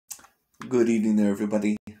Good evening there,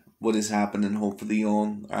 everybody. What is happening? Hopefully, you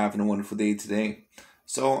all are having a wonderful day today.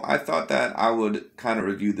 So, I thought that I would kind of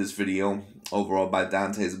review this video overall by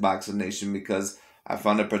Dante's Boxing Nation because I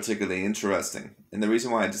found it particularly interesting. And the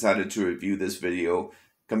reason why I decided to review this video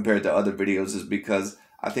compared to other videos is because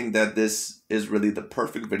I think that this is really the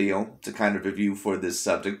perfect video to kind of review for this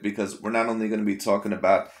subject because we're not only going to be talking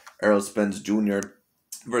about Errol Spence Jr.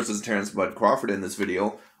 versus Terence Crawford in this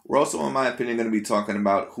video. We're also, in my opinion, going to be talking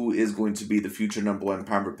about who is going to be the future #1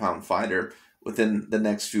 pound-for-pound fighter within the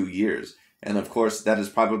next few years. And of course, that is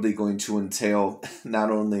probably going to entail not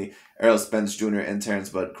only Errol Spence Jr. and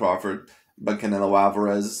Terence Crawford, but Canelo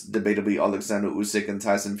Alvarez, debatably Alexander Usyk and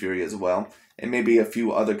Tyson Fury as well. And maybe a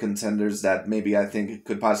few other contenders that maybe I think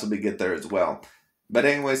could possibly get there as well. But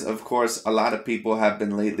anyways, of course, a lot of people have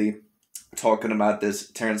been lately talking about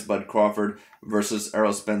this Terence Crawford versus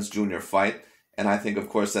Errol Spence Jr. fight. And I think, of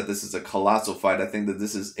course, that this is a colossal fight. I think that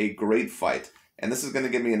this is a great fight. And this is going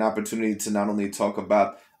to give me an opportunity to not only talk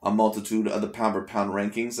about a multitude of the pound-for-pound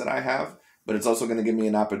rankings that I have, but it's also going to give me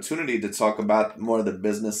an opportunity to talk about more of the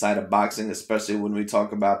business side of boxing, especially when we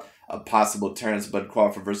talk about a possible Terence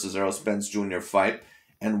Crawford versus Errol Spence Jr. fight.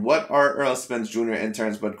 And what are Errol Spence Jr. and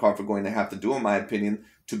Terence Crawford going to have to do, in my opinion,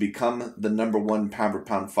 to become the #1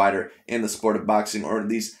 pound-for-pound fighter in the sport of boxing, or at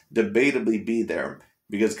least debatably be there?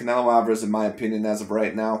 Because Canelo Alvarez, in my opinion, as of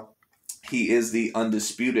right now, he is the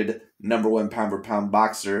undisputed #1 pound-for-pound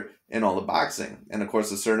boxer in all of boxing. And of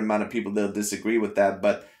course, a certain amount of people, they'll disagree with that.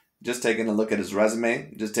 But just taking a look at his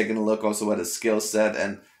resume, just taking a look also at his skill set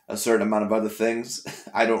and a certain amount of other things,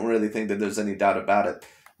 I don't really think that there's any doubt about it.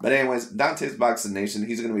 But anyways, Dante's Boxing Nation,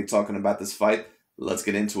 he's going to be talking about this fight. Let's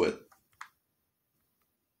get into it.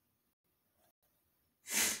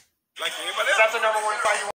 Like anybody else. Is that the #1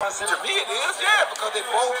 fight you want to see? To me, it is, yeah, because they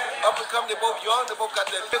both up and coming, they both young, they both got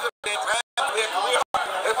their physical, their career.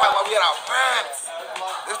 That's why we at our primes.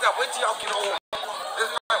 It's not wait till y'all get old. It's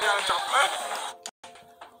not we at our primes.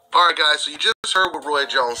 All right, guys, so you just heard what Roy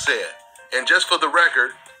Jones said. And just for the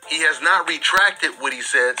record, he has not retracted what he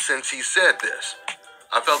said since he said this.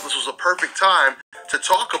 I felt this was a perfect time to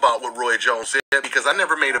talk about what Roy Jones said because I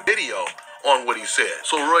never made a video on what he said.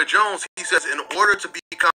 So Roy Jones, he says in order to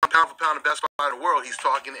become pound-for-pound the best fighter in the world, he's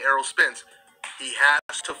talking to Errol Spence, he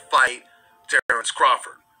has to fight Terence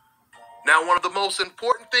Crawford. Now, one of the most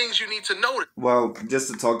important things you need to know. Well,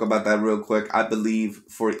 just to talk about that real quick, I believe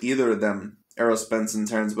for either of them, Errol Spence and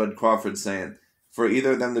Terence Crawford saying, for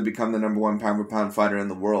either of them to become the #1 pound-for-pound fighter in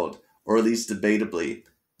the world, or at least debatably,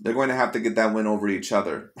 they're going to have to get that win over each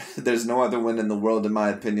other. There's no other win in the world, in my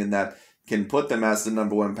opinion, that can put them as the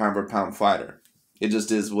 #1 pound-for-pound fighter. It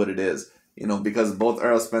just is what it is. You know, because both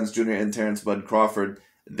Errol Spence Jr. and Terence Crawford,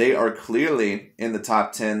 they are clearly in the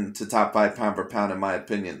top 10 to top 5 pound-for-pound, in my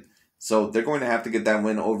opinion. So they're going to have to get that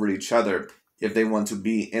win over each other if they want to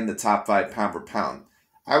be in the top 5 pound-for-pound.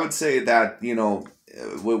 I would say that, you know,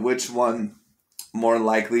 which one more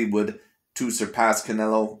likely would to surpass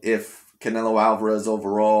Canelo if Canelo Alvarez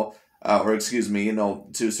overall,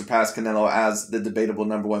 to surpass Canelo as the debatable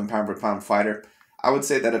 #1 pound-for-pound fighter. I would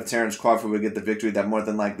say that if Terence Crawford would get the victory, that more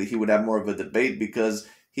than likely he would have more of a debate because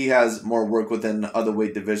he has more work within other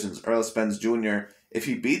weight divisions. Errol Spence Jr., if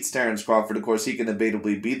he beats Terence Crawford, of course, he can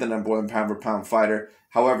debatably be the #1 pound-for-pound fighter.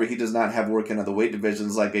 However, he does not have work in other weight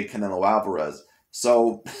divisions like a Canelo Alvarez.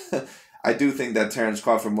 So I do think that Terence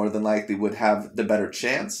Crawford more than likely would have the better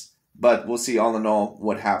chance, but we'll see all in all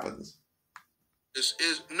what happens.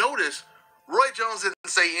 Notice Roy Jones didn't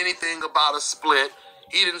say anything about a split.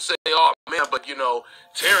 He didn't say, oh man, but you know,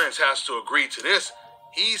 Terence has to agree to this.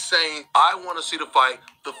 He's saying, I want to see the fight.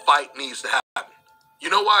 The fight needs to happen. You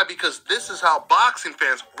know why? Because this is how boxing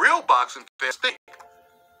fans, real boxing fans, think.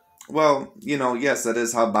 Well, you know, yes, that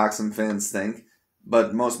is how boxing fans think.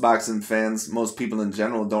 But most boxing fans, most people in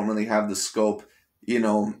general, don't really have the scope, you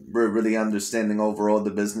know, really understanding overall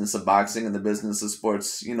the business of boxing and the business of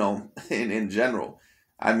sports, you know, in general.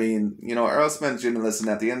 I mean, you know, Errol Spence Jr., listen,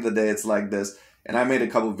 at the end of the day, it's like this. And I made a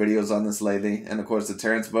couple videos on this lately. And of course, the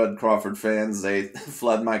Terence Crawford fans, they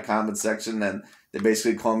flood my comment section and they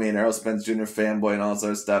basically call me an Errol Spence Jr. fanboy and all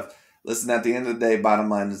sort of stuff. Listen, at the end of the day, bottom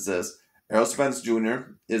line is this. Errol Spence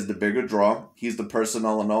Jr. is the bigger draw. He's the person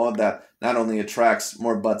all in all that not only attracts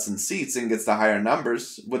more butts and seats and gets the higher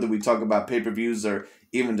numbers, whether we talk about pay-per-views or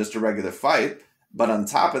even just a regular fight. But on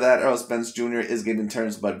top of that, Errol Spence Jr. is giving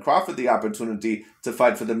Terence Crawford the opportunity to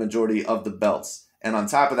fight for the majority of the belts. And on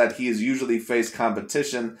top of that, he has usually faced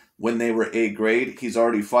competition when they were A-grade. He's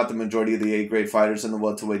already fought the majority of the A-grade fighters in the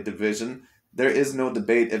welterweight division. There is no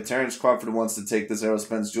debate. If Terence Crawford wants to take this Errol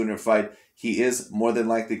Spence Jr. fight, he is more than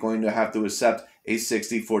likely going to have to accept a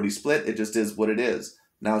 60-40 split. It just is what it is.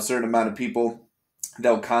 Now, a certain amount of people,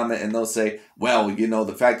 they'll comment and they'll say, well, you know,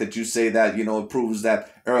 the fact that you say that, you know, it proves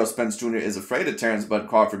that Errol Spence Jr. is afraid of Terence Bud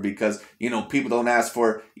Crawford because, you know, people don't ask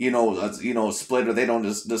for, a split, or they don't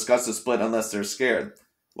just discuss a split unless they're scared.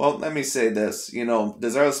 Well, let me say this, you know,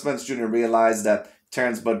 does Errol Spence Jr. realize that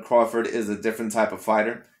Terence Bud Crawford is a different type of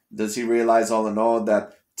fighter? Does he realize all in all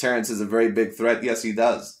that Terence is a very big threat? Yes, he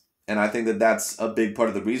does. And I think that that's a big part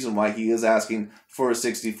of the reason why he is asking for a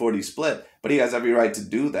 60-40 split. But he has every right to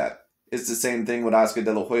do that. It's the same thing what Oscar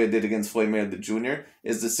De La Hoya did against Floyd Mayweather Jr.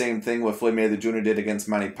 It's the same thing what Floyd Mayweather Jr. did against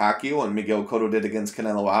Manny Pacquiao and Miguel Cotto did against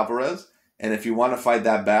Canelo Alvarez. And if you want to fight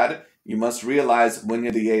that bad, you must realize when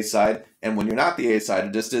you're the A side and when you're not the A side.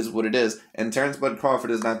 It just is what it is. And Terence Bud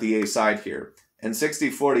Crawford is not the A side here. And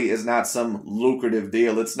 60-40 is not some lucrative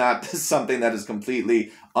deal. It's not something that is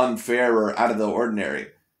completely unfair or out of the ordinary,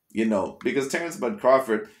 you know, because Terence Bud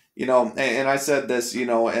Crawford, you know, and I said this, you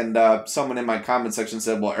know, and someone in my comment section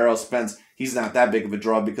said, well, Errol Spence, he's not that big of a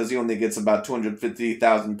draw because he only gets about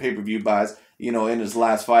 250,000 pay-per-view buys, you know, in his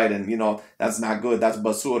last fight. And, you know, that's not good. That's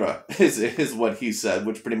basura is what he said,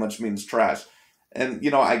 which pretty much means trash. And, you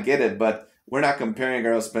know, I get it, but we're not comparing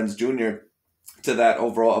Errol Spence Jr. to that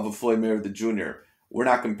overall of a Floyd Mayweather Jr. We're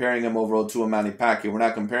not comparing him overall to a Manny Pacquiao. We're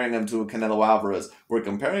not comparing him to a Canelo Alvarez. We're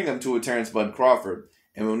comparing him to a Terence Bud Crawford.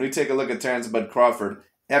 And when we take a look at Terence Bud Crawford,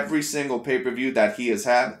 every single pay-per-view that he has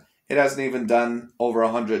had, it hasn't even done over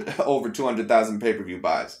 200,000 pay-per-view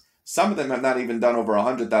buys. Some of them have not even done over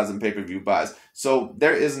 100,000 pay-per-view buys. So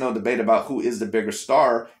there is no debate about who is the bigger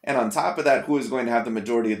star. And on top of that, who is going to have the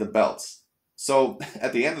majority of the belts. So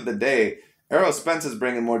at the end of the day, Errol Spence is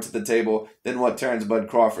bringing more to the table than what Terence Bud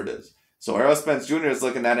Crawford is. So Errol Spence Jr. is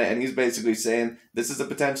looking at it and he's basically saying this is a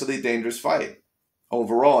potentially dangerous fight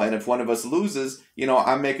overall. And if one of us loses, you know,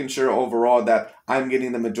 I'm making sure overall that I'm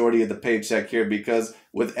getting the majority of the paycheck here, because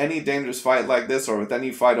with any dangerous fight like this, or with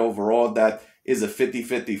any fight overall that is a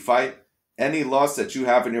 50-50 fight, any loss that you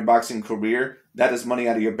have in your boxing career, that is money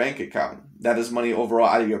out of your bank account. That is money overall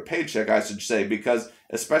out of your paycheck, I should say, because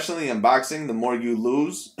especially in boxing, the more you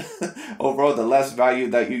lose, overall, the less value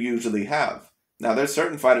that you usually have. Now, there's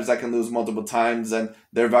certain fighters that can lose multiple times and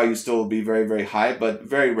their value still will be very, very high, but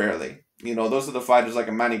very rarely. You know, those are the fighters like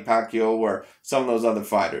a Manny Pacquiao or some of those other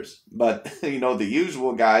fighters. But, you know, the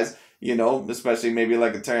usual guys, you know, especially maybe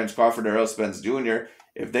like a Terence Crawford or Errol Spence Jr.,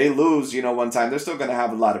 if they lose, you know, one time, they're still going to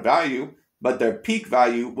have a lot of value, but their peak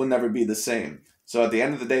value will never be the same. So at the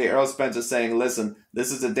end of the day, Errol Spence is saying, listen,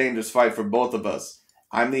 this is a dangerous fight for both of us.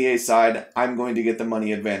 I'm the A side. I'm going to get the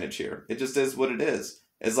money advantage here. It just is what it is.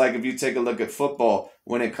 It's like if you take a look at football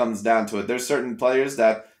when it comes down to it. There's certain players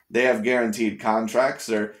that they have guaranteed contracts,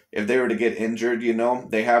 or if they were to get injured, you know,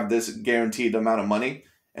 they have this guaranteed amount of money.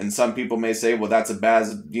 And some people may say, well, that's a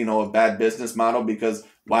bad business model, because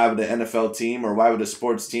why would an NFL team or why would a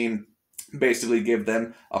sports team basically give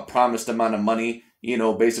them a promised amount of money, you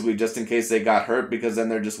know, basically just in case they got hurt, because then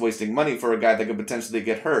they're just wasting money for a guy that could potentially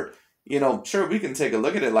get hurt. You know, sure, we can take a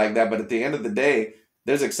look at it like that, but at the end of the day,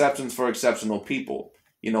 there's exceptions for exceptional people.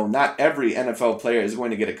 You know, not every NFL player is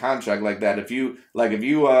going to get a contract like that. If you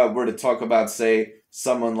were to talk about, say,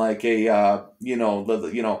 someone like a,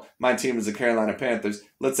 my team is the Carolina Panthers.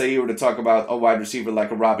 Let's say you were to talk about a wide receiver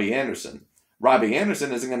like a Robbie Anderson. Robbie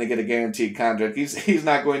Anderson isn't going to get a guaranteed contract. He's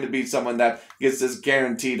not going to be someone that gets this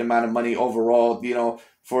guaranteed amount of money overall, you know,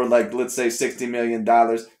 for like, let's say $60 million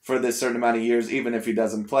for this certain amount of years, even if he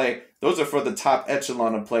doesn't play. Those are for the top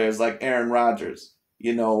echelon of players like Aaron Rodgers,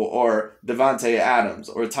 you know, or Devontae Adams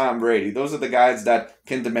or Tom Brady. Those are the guys that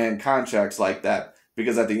can demand contracts like that,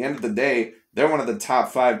 because at the end of the day, they're one of the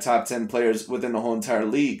top 5, top 10 players within the whole entire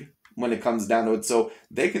league when it comes down to it. So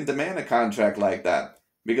they can demand a contract like that.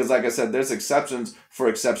 Because like I said, there's exceptions for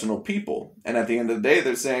exceptional people. And at the end of the day,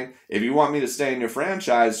 they're saying, if you want me to stay in your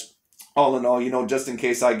franchise, all in all, you know, just in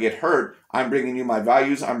case I get hurt, I'm bringing you my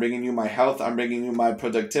values, I'm bringing you my health, I'm bringing you my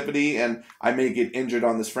productivity, and I may get injured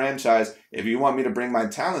on this franchise. If you want me to bring my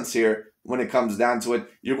talents here, when it comes down to it,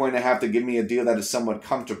 you're going to have to give me a deal that is somewhat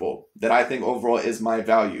comfortable, that I think overall is my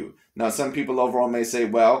value. Now, some people overall may say,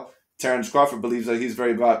 well, Terence Crawford believes that he's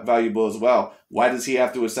very valuable as well. Why does he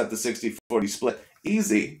have to accept the 60-40 split?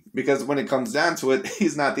 Easy, because when it comes down to it,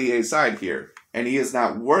 he's not the A side here. And he is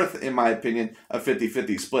not worth, in my opinion, a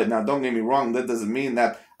 50-50 split. Now, don't get me wrong, that doesn't mean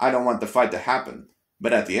that I don't want the fight to happen.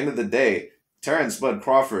 But at the end of the day, Terence Bud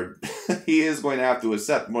Crawford, he is going to have to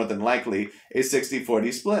accept more than likely a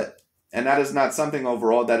 60-40 split. And that is not something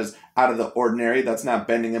overall that is out of the ordinary. That's not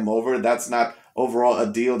bending him over. That's not overall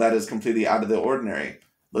a deal that is completely out of the ordinary.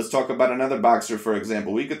 Let's talk about another boxer, for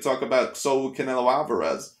example. We could talk about Saul Canelo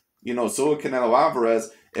Alvarez. You know, Saul Canelo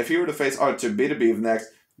Alvarez, if he were to face Artur Beterbiev next,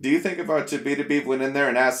 Do you think if our P4P went in there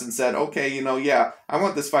and asked and said, okay, yeah, I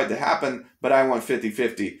want this fight to happen, but I want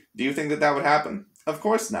 50-50. Do you think that that would happen? Of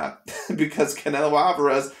course not. Because Canelo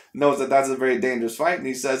Alvarez knows that that's a very dangerous fight, and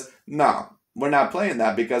he says, no, we're not playing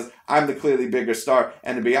that because I'm the clearly bigger star.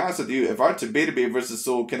 And to be honest with you, if our P4P versus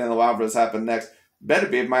Saul Canelo Alvarez happen next,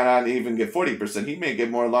 Beterbiev might not even get 40%. He may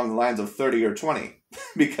get more along the lines of 30 or 20.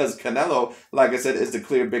 Because Canelo, like I said, is the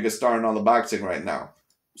clear biggest star in all the boxing right now.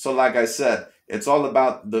 So like I said, it's all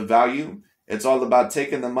about the value. It's all about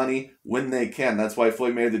taking the money when they can. That's why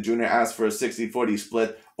Floyd Mayweather Jr. asked for a 60-40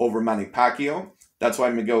 split over Manny Pacquiao. That's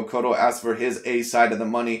why Miguel Cotto asked for his A side of the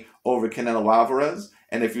money over Canelo Alvarez.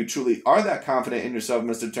 And if you truly are that confident in yourself,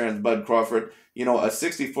 Mr. Terence Bud Crawford, a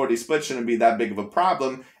 60-40 split shouldn't be that big of a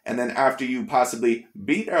problem. And then after you possibly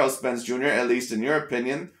beat Errol Spence Jr., at least in your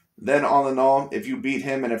opinion, then all in all, if you beat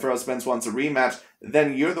him and if Errol Spence wants a rematch,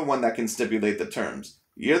 then you're the one that can stipulate the terms.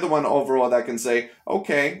 You're the one overall that can say,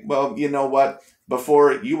 okay, well, you know what?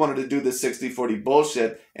 Before, you wanted to do this 60-40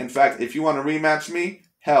 bullshit. In fact, if you want to rematch me,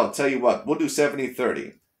 hell, tell you what, we'll do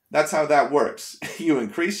 70-30. That's how that works. You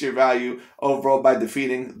increase your value overall by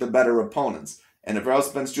defeating the better opponents. And if Errol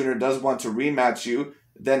Spence Jr. does want to rematch you,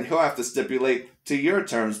 then he'll have to stipulate to your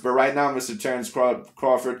terms. But right now, Mr. Terence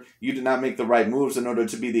Crawford, you did not make the right moves in order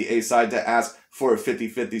to be the A side to ask for a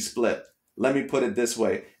 50-50 split. Let me put it this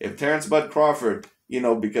way. If Terence Bud Crawford,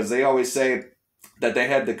 because they always say that they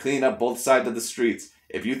had to clean up both sides of the streets.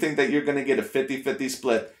 If you think that you're going to get a 50-50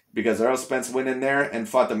 split because Errol Spence went in there and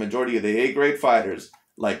fought the majority of the A-grade fighters,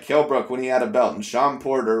 like Kell Brook when he had a belt, and Sean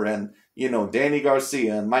Porter, and, Danny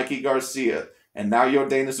Garcia, and Mikey Garcia, and now you're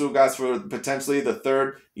Dana Sugas for potentially the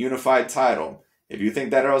third unified title. If you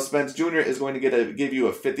think that Errol Spence Jr. is going to give you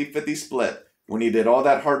a 50-50 split when he did all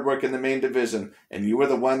that hard work in the main division, and you were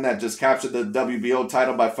the one that just captured the WBO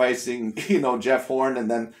title by fighting, Jeff Horn,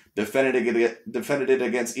 and then defended it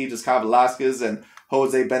against Aegis Velasquez and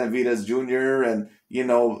Jose Benavidez Jr., and,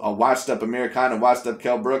 a washed up Amir Khan and washed up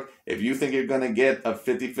Kell Brook, if you think you're going to get a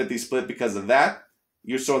 50-50 split because of that,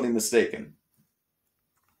 you're sorely mistaken.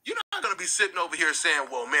 You're not going to be sitting over here saying,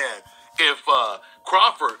 well, man, if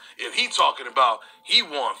Crawford, if he's talking about he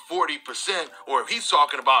won 40%, or if he's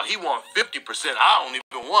talking about he won 50%, I don't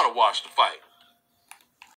even want to watch the fight.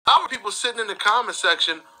 How are people sitting in the comment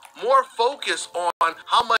section more focused on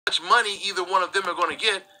how much money either one of them are going to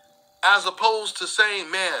get, as opposed to saying,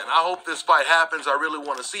 man, I hope this fight happens, I really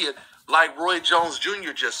want to see it, like Roy Jones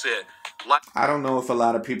Jr. just said. I don't know if a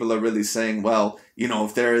lot of people are really saying, well,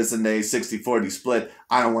 if there isn't a 60-40 split,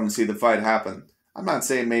 I don't want to see the fight happen. I'm not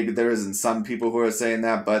saying maybe there isn't some people who are saying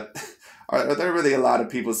that, but are there really a lot of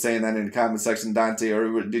people saying that in the comment section, Dante,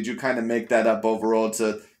 or did you kind of make that up overall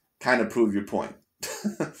to kind of prove your point?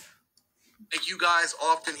 Like you guys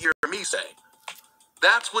often hear me say,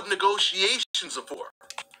 that's what negotiations are for.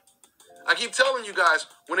 I keep telling you guys,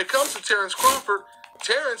 when it comes to Terence Crawford,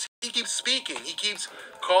 Terence, he keeps speaking. He keeps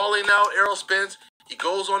calling out Errol Spence. He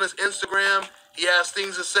goes on his Instagram. He has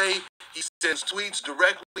things to say. He sends tweets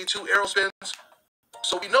directly to Errol Spence.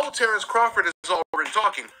 So we know Terence Crawford is already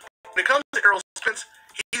talking. When it comes to Errol Spence,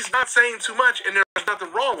 he's not saying too much, and there's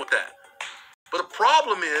nothing wrong with that. But the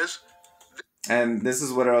problem is... And this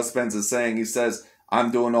is what Errol Spence is saying. He says,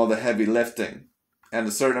 I'm doing all the heavy lifting. And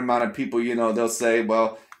a certain amount of people, they'll say,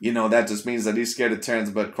 well, that just means that he's scared of Terence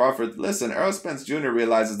Bud Crawford. Listen, Errol Spence Jr.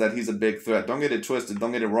 realizes that he's a big threat. Don't get it twisted.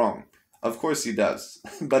 Don't get it wrong. Of course he does.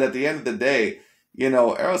 But at the end of the day,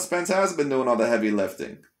 Errol Spence has been doing all the heavy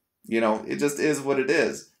lifting. It just is what it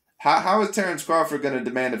is. How is Terence Crawford going to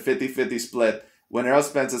demand a 50-50 split when Errol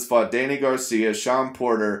Spence has fought Danny Garcia, Sean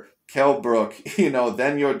Porter, Kell Brook,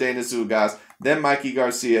 then your Dana Sugas, then Mikey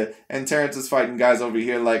Garcia, and Terence is fighting guys over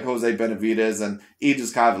here like Jose Benavidez and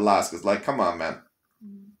Aegis Velasquez. Like, come on, man.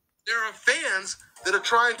 There are fans that are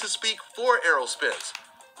trying to speak for Errol Spence.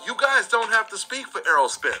 You guys don't have to speak for Errol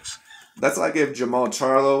Spence. That's like if Jamal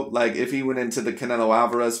Charlo, if he went into the Canelo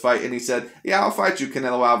Alvarez fight and he said, yeah, I'll fight you,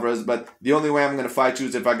 Canelo Alvarez, but the only way I'm going to fight you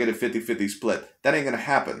is if I get a 50-50 split. That ain't going to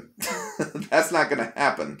happen. That's not going to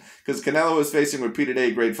happen. Because Canelo is facing repeated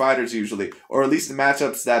A-grade fighters usually, or at least the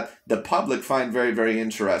matchups that the public find very, very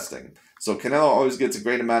interesting. So Canelo always gets a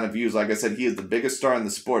great amount of views. Like I said, he is the biggest star in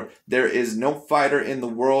the sport. There is no fighter in the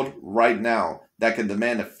world right now that can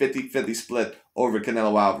demand a 50-50 split over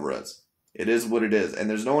Canelo Alvarez. It is what it is. And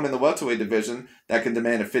there's no one in the welterweight division that can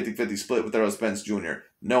demand a 50-50 split with Errol Spence Jr.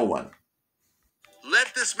 No one.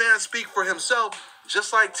 Let this man speak for himself,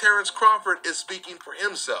 just like Terence Crawford is speaking for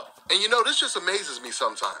himself. And this just amazes me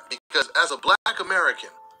sometimes, because as a black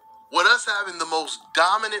American, with us having the most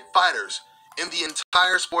dominant fighters in the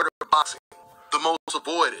entire sport of boxing, the most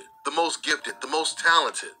avoided, the most gifted, the most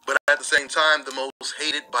talented, but at the same time, the most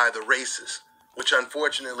hated by the races, which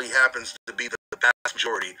unfortunately happens to be the vast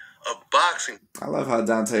majority of boxing. I love how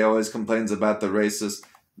Dante always complains about the racist.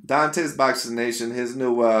 Dante's Boxing Nation, his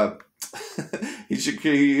new he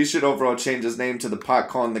should overall change his name to the pot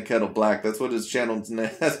calling the kettle black. That's what his channel's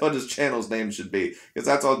name should be, because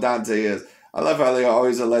that's all Dante is. I love how they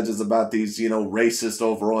always alleges about these, racist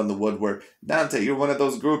overall in the woodwork. Dante, you're one of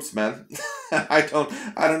those groups, man. I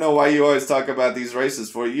don't know why you always talk about these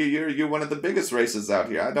racists for. You're one of the biggest racists out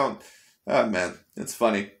here. Oh man, it's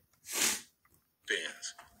funny.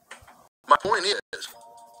 Fans. My point is,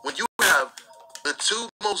 when you have the two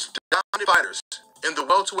most dominant fighters in the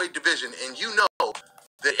welterweight division, and you know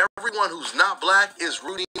that everyone who's not black is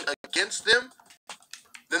rooting against them,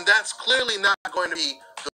 then that's clearly not going to be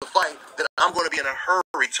the fight that I'm going to be in a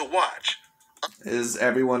hurry to watch. Is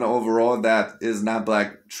everyone overall that is not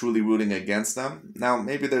black truly rooting against them? Now,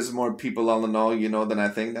 maybe there's more people all in all, than I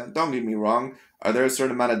think. Now, don't get me wrong. Are there a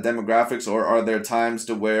certain amount of demographics, or are there times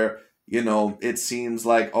to where, it seems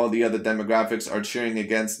like all the other demographics are cheering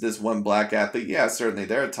against this one black athlete? Yeah, certainly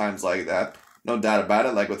there are times like that. No doubt about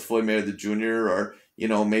it, like with Floyd Mayweather Jr. or,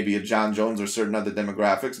 maybe a John Jones or certain other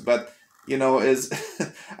demographics. But,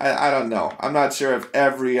 I don't know. I'm not sure if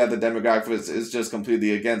every other demographic is just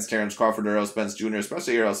completely against Terence Crawford or Errol Spence Jr.,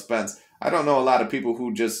 especially Errol Spence. I don't know a lot of people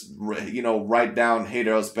who just, write down hate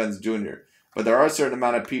Errol Spence Jr. But there are a certain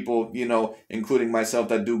amount of people, including myself,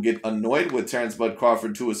 that do get annoyed with Terence Bud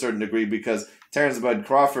Crawford to a certain degree, because Terence Bud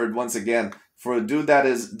Crawford, once again, for a dude that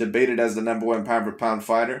is debated as the #1 pound-for-pound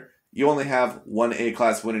fighter, you only have one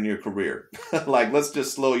A-class win in your career. Like, let's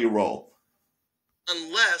just slow your roll.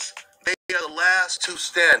 Unless they are the last two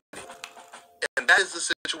standing. And that is the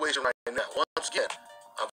situation right now. Once again,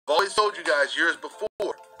 I've always told you guys years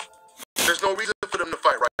before, there's no reason for them to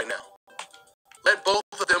fight right now. Let both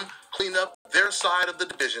of them clean up their side of the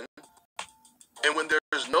division. And when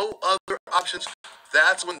there's no other options,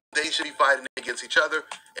 that's when they should be fighting against each other.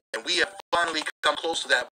 And we have finally come close to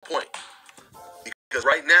that point. Because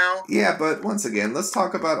right now... Yeah, but once again, let's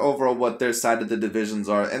talk about overall what their side of the divisions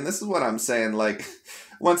are. And this is what I'm saying, like...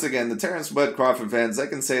 Once again, the Terence Bud Crawford fans, they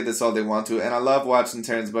can say this all they want to, and I love watching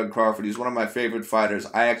Terence Bud Crawford. He's one of my favorite fighters.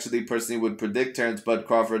 I actually personally would predict Terence Bud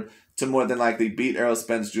Crawford to more than likely beat Errol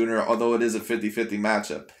Spence Jr., although it is a 50-50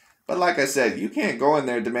 matchup. But like I said, you can't go in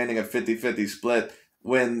there demanding a 50-50 split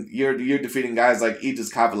when you're defeating guys like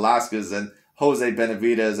Aegis Kavalaskas and Jose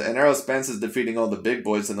Benavidez, and Errol Spence is defeating all the big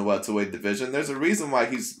boys in the welterweight division. There's a reason why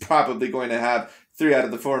he's probably going to have 3 out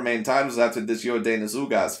of the 4 main titles after this Yordenis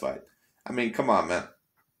Ugas fight. I mean, come on, man.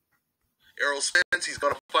 Errol Spence, he's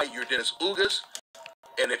going to fight Yordenis Ugas,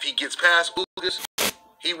 and if he gets past Ugas,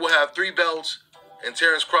 he will have 3 belts, and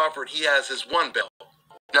Terence Crawford, he has his 1 belt.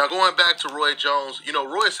 Now, going back to Roy Jones,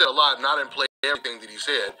 Roy said a lot, not in play everything that he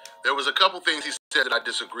said. There was a couple things he said that I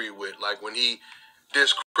disagree with, like when he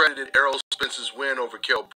discredited Errol Spence's win over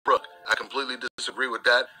Kell Brook. I completely disagree with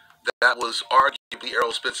that. That was arguably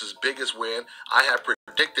Errol Spence's biggest win. I had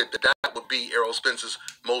predicted that would be Errol Spence's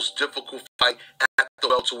most difficult fight at the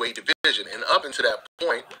welterweight division. And up until that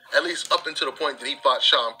point, at least up until the point that he fought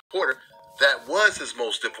Sean Porter, that was his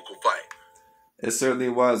most difficult fight. It certainly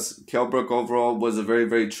was. Kell Brook overall was a very,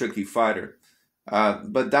 very tricky fighter.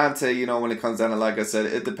 But Dante, when it comes down to, like I said,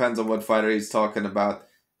 it depends on what fighter he's talking about.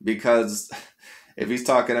 Because if he's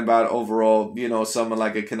talking about overall, someone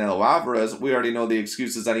like a Canelo Alvarez, we already know the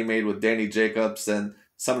excuses that he made with Danny Jacobs and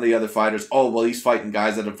some of the other fighters. Oh, well, he's fighting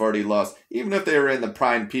guys that have already lost. Even if they were in the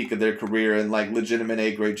prime peak of their career and like legitimate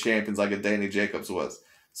A-grade champions like a Danny Jacobs was.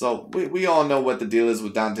 So we all know what the deal is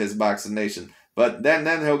with Dante's Boxing Nation. But then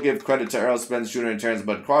he'll give credit to Errol Spence Jr. and Terence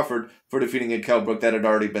Bud Crawford for defeating a Kell Brook that had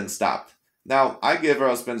already been stopped. Now, I give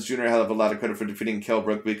Errol Spence Jr. a hell of a lot of credit for defeating Kell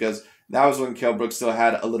Brook, because that was when Kell Brook still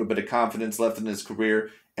had a little bit of confidence left in his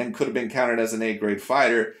career and could have been counted as an A-grade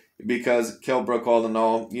fighter, because Kell Brook, all in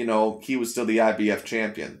all, he was still the IBF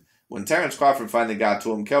champion. When Terence Crawford finally got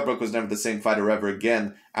to him, Kell Brook was never the same fighter ever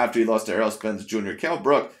again after he lost to Errol Spence Jr. Kell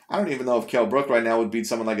Brook, I don't even know if Kell Brook right now would beat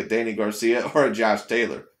someone like a Danny Garcia or a Josh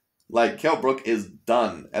Taylor. Like, Kell Brook is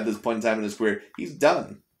done at this point in time in his career. He's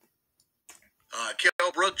done.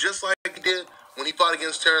 Kell Brook, just like he did when he fought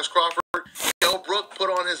against Terence Crawford, Kell Brook put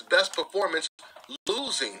on his best performance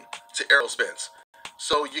losing to Errol Spence.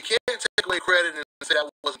 So you can't take away credit and say that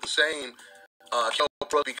wasn't the same Kell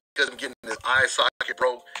Brook because of getting his eye socket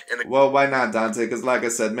broke. Well, why not, Dante? Because like I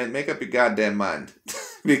said, make up your goddamn mind.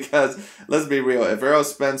 Because, let's be real, if Errol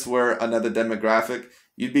Spence were another demographic,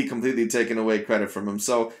 you'd be completely taking away credit from him.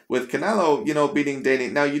 So with Canelo, beating Danny,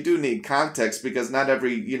 now you do need context, because not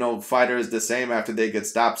every, fighter is the same after they get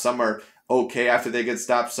stopped. Some are okay after they get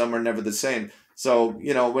stopped. Some are never the same. So,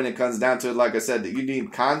 you know, when it comes down to it, like I said, you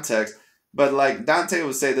need context. But like Dante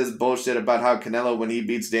would say this bullshit about how Canelo, when he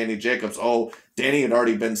beats Danny Jacobs, oh, Danny had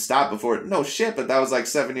already been stopped before. No shit, but that was like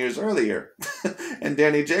 7 years earlier. And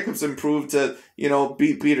Danny Jacobs improved to, you know,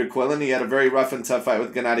 beat Peter Quillen. He had a very rough and tough fight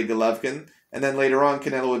with Gennady Golovkin. And then later on,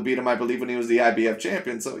 Canelo would beat him, I believe, when he was the IBF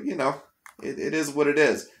champion. So, you know, it is what it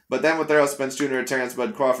is. But then with Errol Spence Jr. or Terence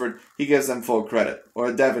Bud Crawford, he gives them full credit. Or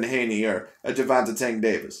a Devin Haney or a Gervonta Tank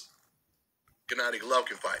Davis. Gennady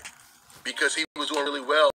Golovkin fight, because he was doing really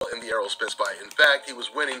well in the Errol Spence fight. In fact, he was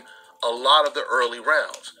winning a lot of the early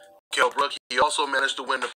rounds. Kell Brook, he also managed to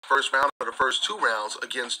win the first round or the first 2 rounds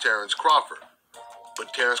against Terence Crawford.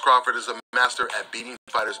 But Terence Crawford is a master at beating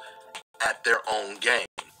fighters at their own game.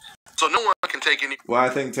 So no one can take any... Well, I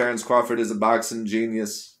think Terence Crawford is a boxing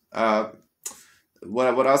genius.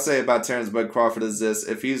 What I'll say about Terence Bud Crawford is this.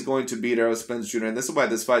 If he's going to beat Errol Spence Jr., and this is why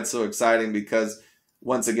this fight's so exciting, because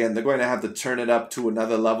once again, they're going to have to turn it up to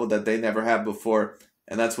another level that they never have before.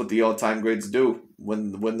 And that's what the all-time greats do.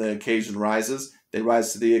 When the occasion rises, they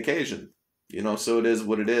rise to the occasion. You know, so it is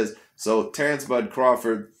what it is. So Terence Bud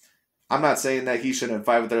Crawford, I'm not saying that he shouldn't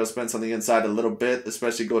fight with Errol Spence on the inside a little bit,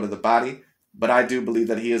 especially go to the body. But I do believe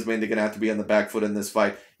that he is mainly going to have to be on the back foot in this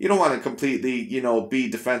fight. You don't want to completely, you know, be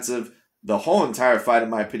defensive the whole entire fight, in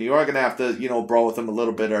my opinion. You are going to have to, you know, brawl with him a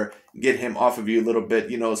little bit or get him off of you a little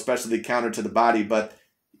bit, you know, especially counter to the body. But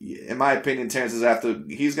in my opinion, Terence he's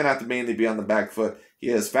going to have to mainly be on the back foot. He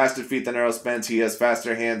has faster feet than Errol Spence. He has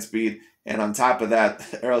faster hand speed. And on top of that,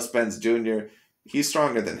 Errol Spence Jr., he's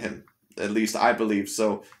stronger than him. At least I believe.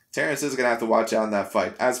 So Terence is going to have to watch out in that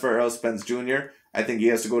fight. As for Errol Spence Jr., I think he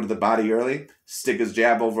has to go to the body early, stick his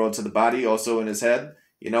jab overall to the body, also in his head.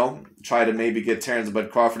 You know, try to maybe get Terence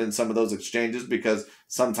Bud Crawford in some of those exchanges, because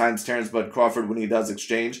sometimes Terence Bud Crawford, when he does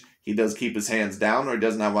exchange, he does keep his hands down or he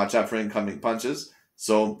does not watch out for incoming punches.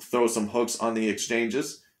 So throw some hooks on the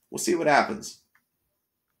exchanges. We'll see what happens.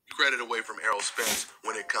 Credit away from Errol Spence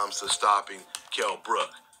when it comes to stopping Kell Brook.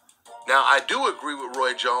 Now, I do agree with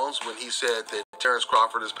Roy Jones when he said that Terence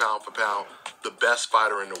Crawford is pound for pound the best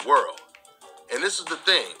fighter in the world. And this is the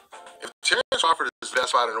thing. If Terence Crawford is the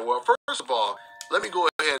best fighter in the world, first of all, let me go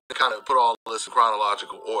ahead and kind of put all this in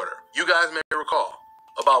chronological order. You guys may recall,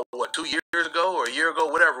 about, 2 years ago or a year ago,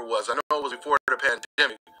 whatever it was, I know it was before the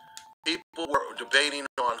pandemic, people were debating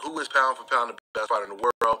on who is pound for pound the best fighter in the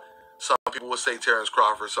world. Some people would say Terence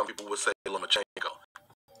Crawford, some people would say Lomachenko.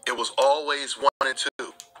 It was always 1 and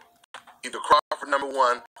 2. Either Crawford number 1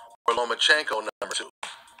 or Lomachenko number 2.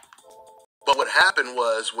 But what happened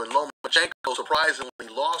was when Lomachenko surprisingly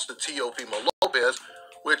lost to Teofimo Lopez,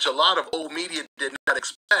 which a lot of old media did not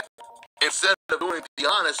expect, instead of doing the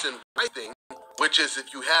honest and right thing, which is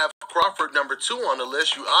if you have Crawford number 2 on the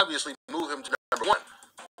list, you obviously move him to number 1.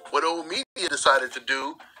 What old media decided to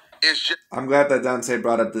do is just... I'm glad that Dante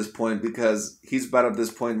brought up this point, because he's brought up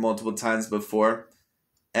this point multiple times before.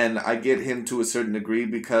 And I get him to a certain degree,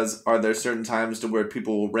 because are there certain times to where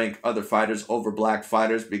people will rank other fighters over black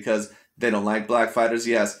fighters because they don't like black fighters?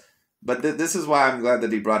 Yes. But this is why I'm glad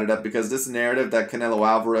that he brought it up, because this narrative that Canelo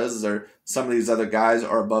Alvarez or some of these other guys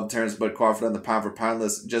are above Terence Bud Crawford on the pound for pound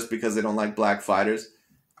list just because they don't like black fighters,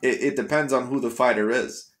 it depends on who the fighter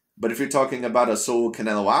is. But if you're talking about a sole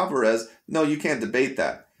Canelo Alvarez, no, you can't debate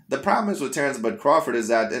that. The problem is with Terence Bud Crawford is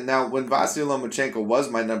that, and now when Vasily Lomachenko was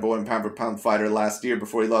my number 1 pound for pound fighter last year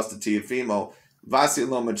before he lost to Teofimo, Vasily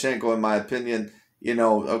Lomachenko, in my opinion, you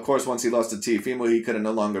know, of course, once he lost to Teofimo, he could have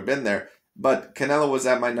no longer been there. But Canelo was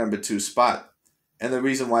at my number 2 spot. And the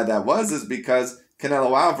reason why that was is because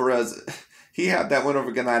Canelo Alvarez, he had that win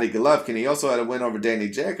over Gennady Golovkin. He also had a win over Danny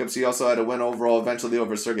Jacobs. He also had a win overall eventually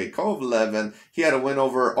over Sergey Kovalev. And he had a win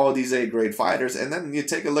over all these A-grade fighters. And then you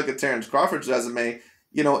take a look at Terence Crawford's resume.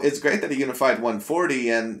 You know, it's great that he unified 140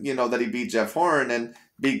 and, you know, that he beat Jeff Horn and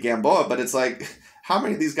beat Gamboa. But it's like, how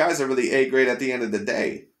many of these guys are really A-grade at the end of the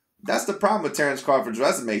day? That's the problem with Terence Crawford's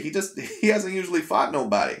resume. He hasn't usually fought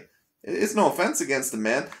nobody. It's no offense against the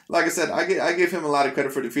man. Like I said, I give him a lot of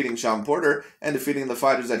credit for defeating Sean Porter and defeating the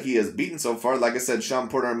fighters that he has beaten so far. Like I said, Sean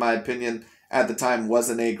Porter, in my opinion, at the time was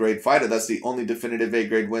an A-grade fighter. That's the only definitive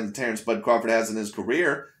A-grade win Terence Bud Crawford has in his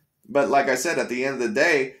career. But like I said, at the end of the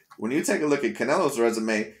day, when you take a look at Canelo's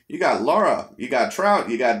resume, you got Lara, you got Trout,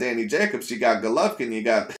 you got Danny Jacobs, you got Golovkin, you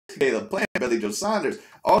got Caleb Plant, Billy Joe Saunders.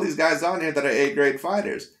 All these guys on here that are A-grade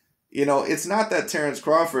fighters. You know, it's not that Terence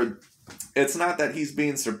Crawford... It's not that he's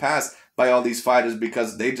being surpassed by all these fighters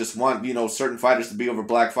because they just want, you know, certain fighters to be over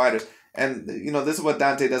black fighters. And, you know, this is what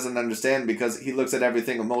Dante doesn't understand, because he looks at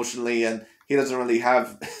everything emotionally and he doesn't really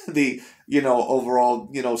have the, you know, overall,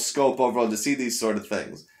 you know, scope overall to see these sort of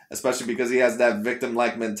things. especially because he has that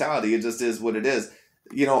victim-like mentality. It just is what it is.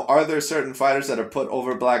 You know, are there certain fighters that are put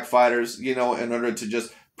over black fighters, you know, in order to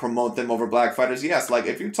just promote them over black fighters? Yes, like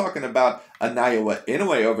if you're talking about a Naoya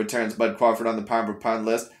Inoue over Terence Bud Crawford on the pound-for-pound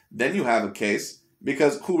list, then you have a case,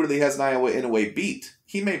 because who really has Naoya Inoue beat?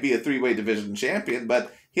 He may be a three-weight division champion,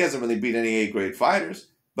 but he hasn't really beat any A-grade fighters.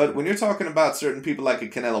 But when you're talking about certain people like a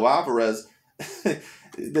Canelo Alvarez,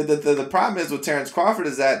 the problem is with Terence Crawford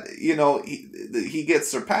is that, you know, he gets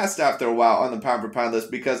surpassed after a while on the pound-for-pound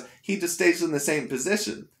list because he just stays in the same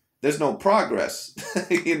position. There's no progress.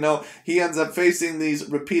 You know, he ends up facing these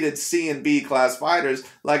repeated C and B class fighters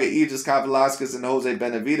like Aegis Velasquez and Jose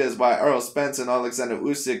Benavidez, while Errol Spence and Alexander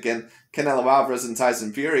Usyk and Canelo Alvarez and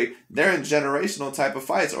Tyson Fury, they're in generational type of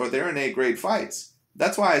fights, or they're in A-grade fights.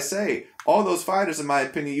 That's why I say all those fighters, in my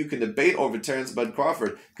opinion, you can debate over Terence Bud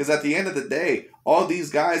Crawford, because at the end of the day, all these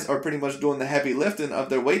guys are pretty much doing the heavy lifting of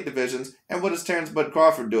their weight divisions. And what is Terence Bud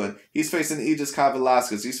Crawford doing? He's facing Aegis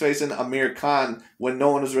Velasquez. He's facing Amir Khan when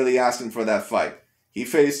no one was really asking for that fight. He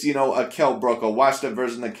faced, you know, a Kell Brook, a washed-up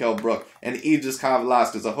version of Kell Brook, and Aegis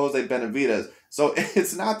Velasquez, a Jose Benavidez. So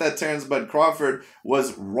it's not that Terence Bud Crawford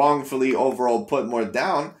was wrongfully overall put more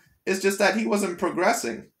down. It's just that he wasn't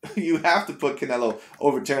progressing. You have to put Canelo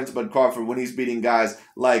over Terence Bud Crawford when he's beating guys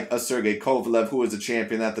like a Sergey Kovalev, who was a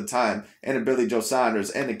champion at the time, and a Billy Joe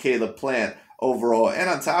Saunders, and a Caleb Plant overall. And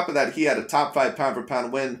on top of that, he had a top 5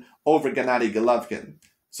 pound-for-pound win over Gennady Golovkin.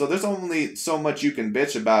 So there's only so much you can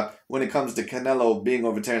bitch about when it comes to Canelo being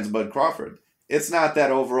over Terence Bud Crawford. It's not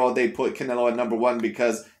that overall they put Canelo at number 1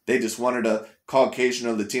 because they just wanted a Caucasian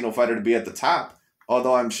or Latino fighter to be at the top.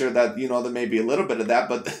 Although I'm sure that, you know, there may be a little bit of that.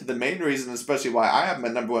 But the main reason, especially why I have him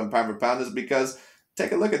at number 1 pound-for-pound, is because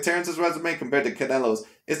take a look at Terence's resume compared to Canelo's.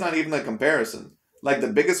 It's not even a comparison. Like, the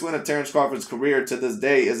biggest win of Terence Crawford's career to this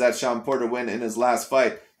day is that Sean Porter win in his last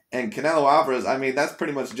fight. And Canelo Alvarez, I mean, that's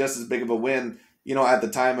pretty much just as big of a win, you know, at the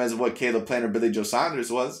time as what Caleb Plant or Billy Joe Saunders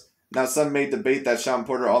was. Now, some may debate that Sean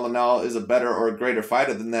Porter, all in all, is a better or a greater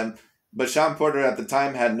fighter than them. But Sean Porter at the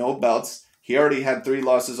time had no belts. He already had 3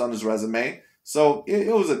 losses on his resume. So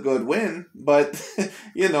it was a good win, but,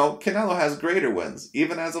 you know, Canelo has greater wins,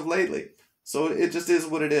 even as of lately. So it just is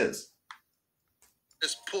what it is.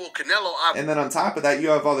 Just pull Canelo out. And then on top of that, you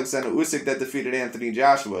have Alexander Usyk that defeated Anthony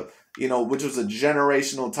Joshua, you know, which was a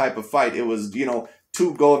generational type of fight. It was, you know,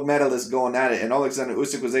 2 gold medalists going at it, and Alexander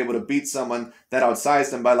Usyk was able to beat someone that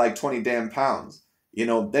outsized him by like 20 damn pounds. You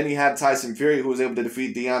know, then you had Tyson Fury, who was able to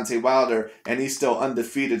defeat Deontay Wilder, and he's still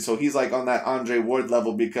undefeated. So he's like on that Andre Ward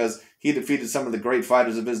level because he defeated some of the great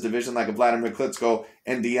fighters of his division, like a Vladimir Klitschko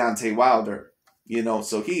and Deontay Wilder. You know,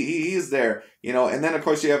 so he is there. You know, and then of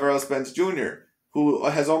course you have Errol Spence Jr., who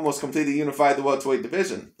has almost completely unified the welterweight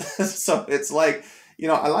division. So it's like, you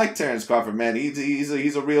know, I like Terence Crawford, man. He's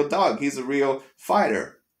a real dog. He's a real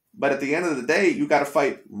fighter. But at the end of the day, you got to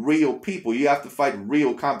fight real people. You have to fight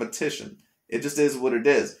real competition. It just is what it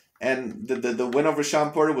is. And the win over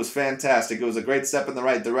Sean Porter was fantastic. It was a great step in the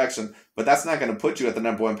right direction. But that's not going to put you at the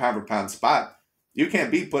number 1 pound-for-pound spot. You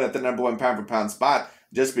can't be put at the number 1 pound-for-pound spot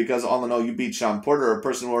just because, all in all, you beat Sean Porter, a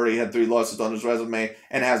person who already had 3 losses on his resume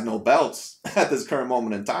and has no belts at this current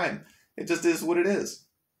moment in time. It just is what it is.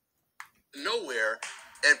 Nowhere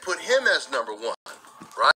and put him as number 1,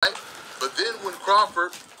 right? But then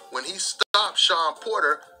when he stopped Sean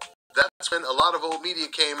Porter, that's when a lot of old media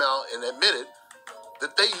came out and admitted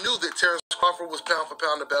that they knew that Terence Crawford was pound for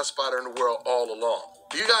pound the best fighter in the world all along.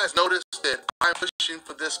 Do you guys notice that I'm pushing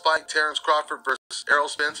for this fight, Terence Crawford versus Errol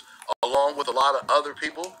Spence, along with a lot of other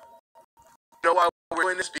people? You know why we're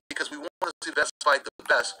doing this? Because we want to see the best fight the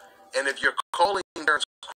best. And if you're calling Terence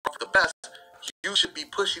Crawford the best, you should be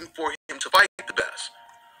pushing for him to fight the best.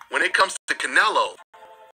 When it comes to Canelo,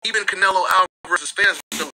 even Canelo Alvarez's fans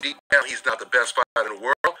know deep down he's not the best fighter in the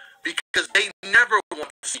world, because they never want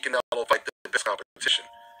to see Canelo fight the best competition.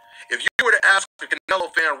 If you were to ask a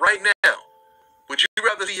Canelo fan right now, would you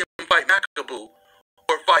rather see him fight Makabu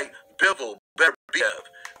or fight Bivol, Beterbiev,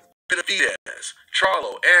 Benavidez,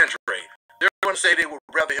 Charlo, Andre? They're going to say they would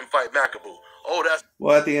rather him fight Makabu. Oh, that's...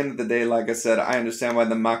 Well, at the end of the day, like I said, I understand why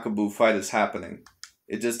the Makabu fight is happening.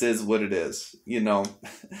 It just is what it is, you know.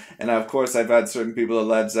 And of course, I've had certain people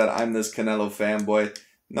allege that I'm this Canelo fanboy.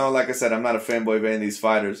 No, like I said, I'm not a fanboy of any of these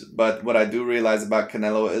fighters. But what I do realize about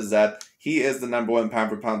Canelo is that he is the number 1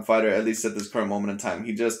 pound-for-pound fighter, at least at this current moment in time.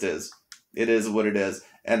 He just is. It is what it is.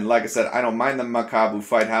 And like I said, I don't mind the Makabu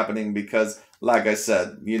fight happening because, like I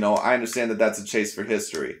said, you know, I understand that that's a chase for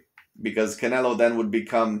history. Because Canelo then would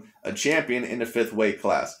become a champion in the 5th weight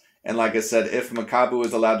class. And like I said, if Makabu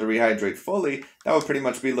is allowed to rehydrate fully, that would pretty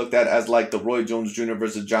much be looked at as like the Roy Jones Jr.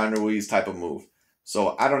 versus John Ruiz type of move.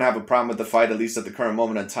 So I don't have a problem with the fight, at least at the current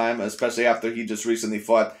moment in time, especially after he just recently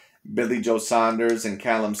fought Billy Joe Saunders and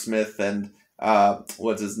Callum Smith and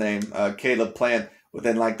what's his name, Caleb Plant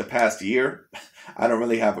within like the past year. I don't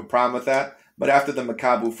really have a problem with that. But after the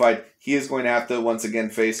Makabu fight, he is going to have to once again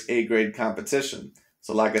face A-grade competition.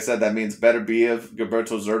 So like I said, that means Beterbiev,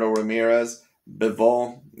 Gilberto Zurdo Ramirez,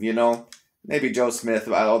 Bivol, you know, maybe Joe Smith,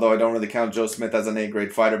 although I don't really count Joe Smith as an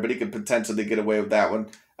A-grade fighter, but he could potentially get away with that one.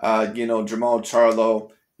 You know, Jamal Charlo,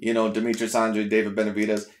 you know, Demetrius Andre, David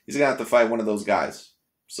Benavidez. He's going to have to fight one of those guys.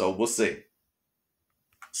 So we'll see.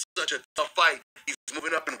 Such a tough fight. He's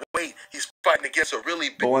moving up in weight. He's fighting against a really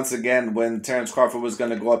big... But once again, when Terence Crawford was going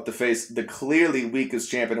to go up to face the clearly weakest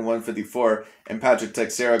champion in 154 and Patrick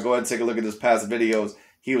Teixeira, go ahead and take a look at his past videos.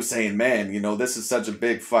 He was saying, man, you know, this is such a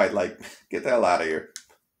big fight. Like, get the hell out of here.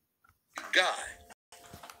 Guy.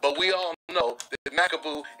 But we all know that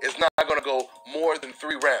Makabu is not going to go more than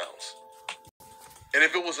 3 rounds. And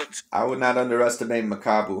if it was I would not underestimate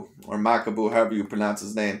Makabu, or Makabu, however you pronounce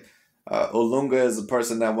his name. Olunga is a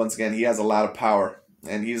person that, once again, he has a lot of power.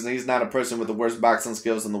 And he's not a person with the worst boxing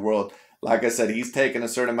skills in the world. Like I said, he's taken a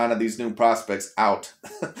certain amount of these new prospects out.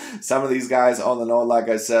 Some of these guys, all in all, like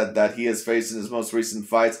I said, that he has faced in his most recent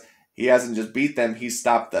fights, he hasn't just beat them, he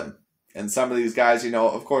stopped them. And some of these guys, you know,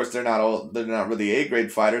 of course, they're not really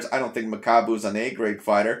A-grade fighters. I don't think Makabu's an A-grade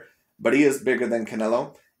fighter, but he is bigger than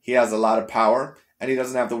Canelo. He has a lot of power, and he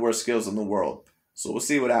doesn't have the worst skills in the world. So we'll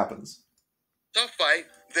see what happens. Tough fight,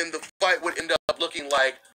 then the fight would end up looking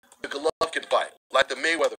like the Golovkin fight, like the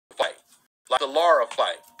Mayweather fight, like the Lara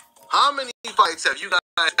fight. How many fights have you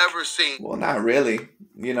guys ever seen? Well, not really.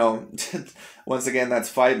 You know, once again, that's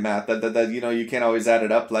fight math. That you know, you can't always add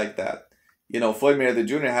it up like that. You know, Floyd Mayweather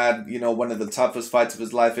Jr. had, you know, one of the toughest fights of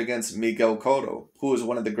his life against Miguel Cotto, who was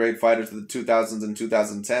one of the great fighters of the 2000s and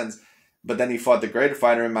 2010s. But then he fought the greater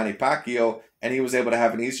fighter in Manny Pacquiao, and he was able to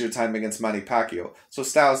have an easier time against Manny Pacquiao. So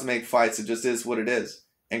styles make fights. It just is what it is.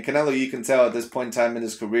 And Canelo, you can tell at this point in time in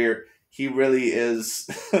his career, he really is,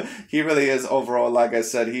 he really is overall, like I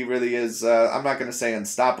said, he really is, I'm not going to say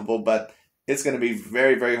unstoppable, but it's going to be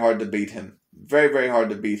very, very hard to beat him. Very, very hard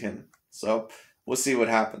to beat him. So we'll see what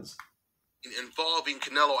happens. Involving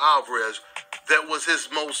Canelo Alvarez, that was his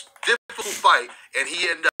most difficult fight, and he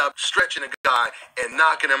ended up stretching a guy and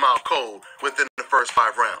knocking him out cold within the first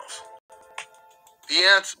 5 rounds. The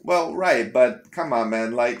answer... Well, right, but come on,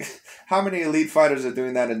 man. Like, how many elite fighters are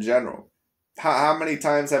doing that in general? How many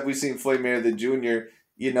times have we seen Floyd Mayweather Jr.,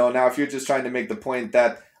 you know, now if you're just trying to make the point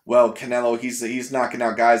that, well, Canelo, he's knocking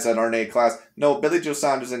out guys that aren't A-class. No, Billy Joe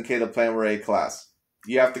Saunders and Caleb Plant were A-class.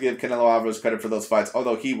 You have to give Canelo Alvarez credit for those fights,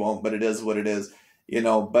 although he won't, but it is what it is, you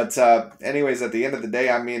know. But anyways, at the end of the day,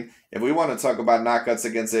 I mean, if we want to talk about knockouts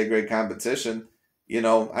against A-grade competition, you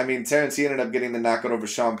know, I mean, Terence, he ended up getting the knockout over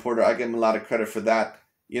Sean Porter. I give him a lot of credit for that,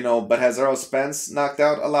 you know. But has Errol Spence knocked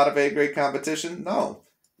out a lot of A-grade competition? No.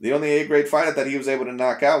 The only A-grade fighter that he was able to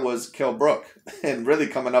knock out was Kell Brook, and really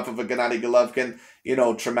coming up of a Gennady Golovkin, you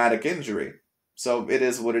know, traumatic injury. So it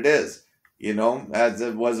is what it is, you know. As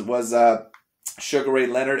it was Sugar Ray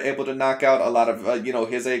Leonard able to knock out a lot of, you know,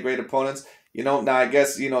 his A-grade opponents. You know, now I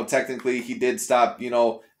guess, you know, technically he did stop, you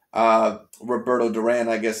know, Roberto Duran,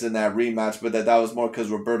 I guess, in that rematch, but that was more because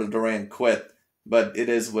Roberto Duran quit. But it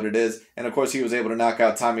is what it is. And, of course, he was able to knock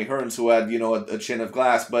out Tommy Hearns, who had, you know, a chin of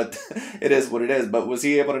glass. But it is what it is. But was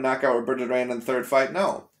he able to knock out Roberto Duran in the third fight?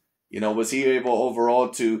 No. You know, was he able overall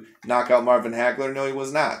to knock out Marvin Hagler? No, he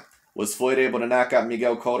was not. Was Floyd able to knock out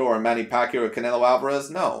Miguel Cotto or Manny Pacquiao or Canelo Alvarez?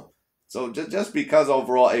 No. So just because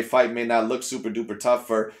overall a fight may not look super duper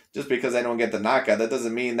tough just because they don't get the knockout, that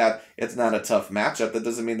doesn't mean that it's not a tough matchup. That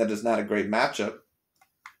doesn't mean that it's not a great matchup.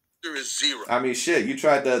 There is zero. I mean, shit, you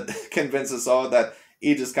tried to convince us all that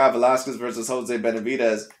Aegis Velasquez versus Jose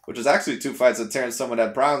Benavidez, which was actually 2 fights that Terence someone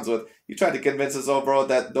had problems with, you tried to convince us overall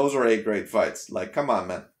that those were A-grade fights. Like, come on,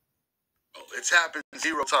 man. It's happened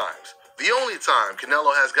 0 times. The only time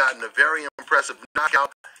Canelo has gotten a very impressive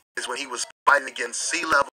knockout is when he was fighting against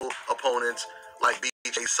C-level opponents like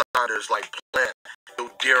B.J. Saunders, like Plant,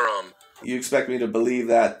 Durham. You expect me to believe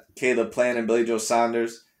that Caleb Plant and Billy Joe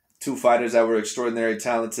Saunders, 2 fighters that were extraordinarily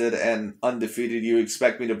talented and undefeated, you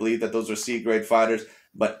expect me to believe that those are C-grade fighters,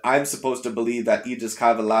 but I'm supposed to believe that Aegis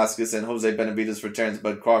Velasquez and Jose Benavidez for Terence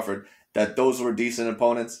Bud Crawford, that those were decent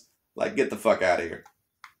opponents? Like, get the fuck out of here.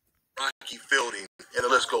 Rocky Fielding, and the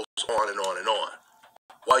list goes on and on and on.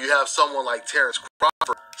 While you have someone like Terence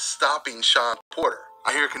Crawford stopping Sean Porter.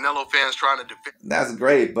 I hear Canelo fans trying to defend. That's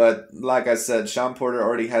great, but like I said, Sean Porter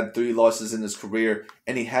already had 3 losses in his career,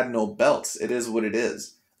 and he had no belts. It is what it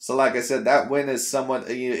is. So like I said, that win is somewhat,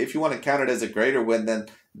 if you want to count it as a greater win than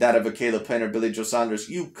that of a Caleb Plant or Billy Joe Saunders,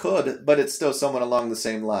 you could, but it's still somewhat along the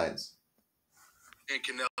same lines. And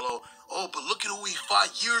Canelo, oh, but look at who he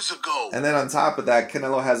fought years ago. And then on top of that,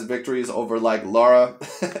 Canelo has victories over like Lara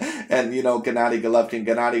and, Gennady Golovkin.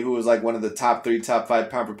 Gennady, who was like one of the top 3, top 5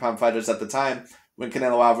 pound-for-pound fighters at the time when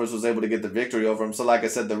Canelo Alvarez was able to get the victory over him. So like I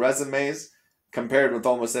said, the resumes, compared with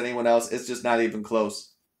almost anyone else, it's just not even close.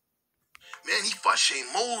 Man, he fought Shane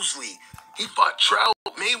Mosley. He fought Trout,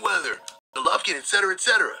 Mayweather, Golovkin, etc.,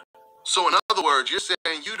 etc. So in other words, you're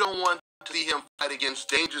saying you don't want to see him fight against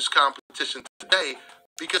dangerous competition today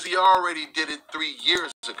because he already did it 3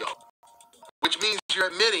 years ago. Which means you're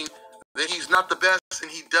admitting that he's not the best and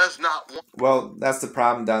he does not want... Well, that's the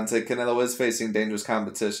problem, Dante. Canelo is facing dangerous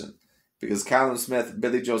competition. Because Callum Smith,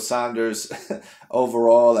 Billy Joe Saunders,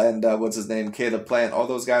 overall, and Caleb Plant, all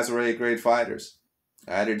those guys are really great fighters.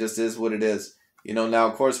 All right, it just is what it is. Now,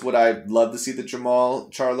 of course, would I love to see the Jamal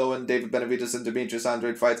Charlo and David Benavidez and Demetrius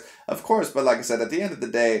Andrade fights? Of course, but like I said, at the end of the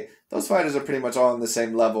day, those fighters are pretty much all on the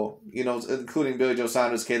same level, including Billy Joe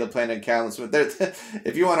Saunders, Caleb Plant, and Callum Smith.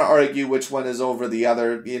 If you want to argue which one is over the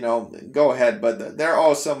other, go ahead, but they're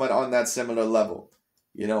all somewhat on that similar level.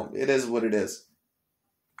 It is what it is.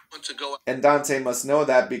 And Dante must know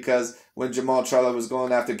that because when Jamal Charlo was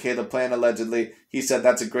going after Caleb Plant, allegedly, he said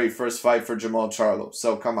that's a great first fight for Jamal Charlo.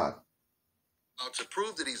 So, come on. To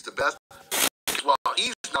prove that he's the best, while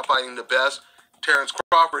he's not fighting the best, Terence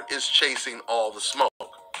Crawford is chasing all the smoke.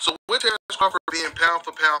 So, with Terence Crawford being pound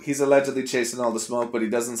for pound... He's allegedly chasing all the smoke, but he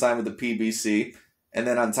doesn't sign with the PBC. And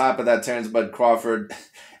then on top of that, Terence Bud Crawford,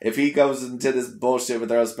 if he goes into this bullshit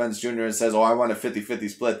with Errol Spence Jr. and says, oh, I want a 50-50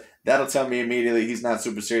 split, that'll tell me immediately he's not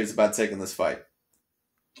super serious about taking this fight.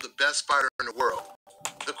 The best fighter in the world.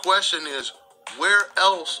 The question is, where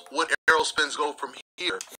else would Errol Spence go from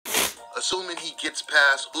here, assuming he gets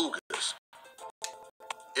past Ugas?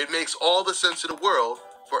 It makes all the sense in the world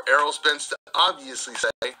for Errol Spence to obviously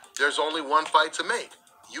say, there's only one fight to make.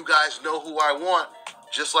 You guys know who I want.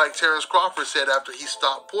 Just like Terence Crawford said after he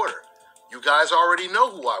stopped Porter. You guys already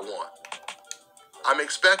know who I want. I'm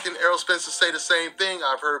expecting Errol Spence to say the same thing.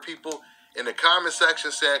 I've heard people in the comment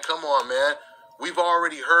section saying, come on, man. We've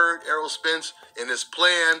already heard Errol Spence in his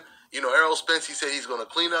plan. Errol Spence, he said he's going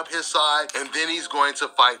to clean up his side, and then he's going to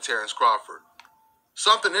fight Terence Crawford.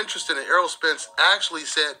 Something interesting that Errol Spence actually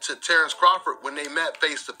said to Terence Crawford when they met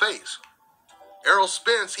face-to-face. Errol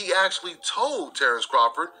Spence, he actually told Terence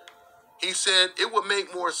Crawford, he said, it would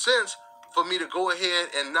make more sense for me to go ahead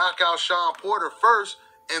and knock out Sean Porter first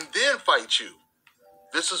and then fight you.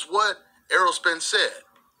 This is what Errol Spence said.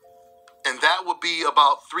 And that would be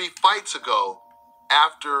about 3 fights ago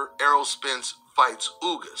after Errol Spence fights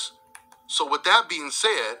Ugas. So with that being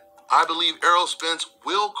said, I believe Errol Spence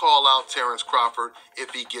will call out Terence Crawford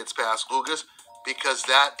if he gets past Ugas because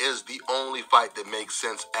that is the only fight that makes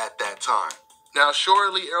sense at that time. Now,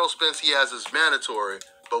 surely Errol Spence, he has his mandatory,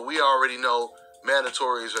 but we already know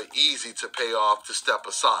mandatories are easy to pay off to step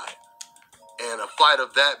aside. And a fight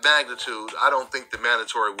of that magnitude, I don't think the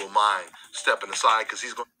mandatory will mind stepping aside because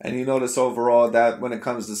he's going. And you notice overall that when it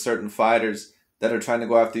comes to certain fighters that are trying to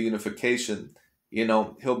go after unification,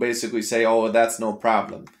 he'll basically say, oh, well, that's no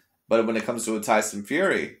problem. But when it comes to a Tyson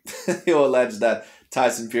Fury, he'll allege that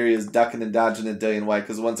Tyson Fury is ducking and dodging at Dillian White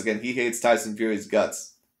because, once again, he hates Tyson Fury's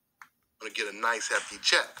guts. Going to get a nice hefty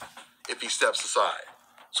check if he steps aside.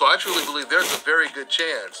 So I truly believe there's a very good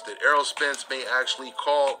chance that Errol Spence may actually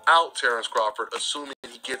call out Terence Crawford, assuming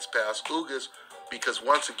he gets past Ugas, because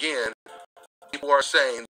once again, people are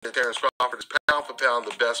saying that Terence Crawford is pound for pound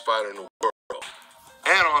the best fighter in the world.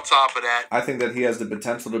 And on top of that, I think that he has the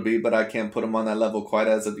potential to be, but I can't put him on that level quite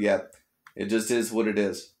as of yet. It just is what it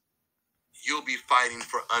is. You'll be fighting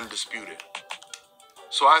for undisputed.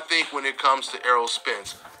 So I think when it comes to Errol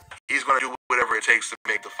Spence, he's going to do whatever it takes to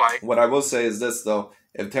make the fight. What I will say is this, though.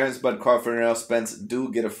 If Terence Bud Crawford and Errol Spence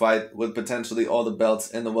do get a fight with potentially all the belts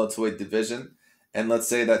in the welterweight division, and let's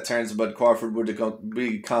say that Terence Bud Crawford were to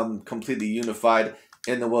become completely unified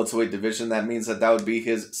in the welterweight division, that means that would be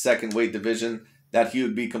his second weight division that he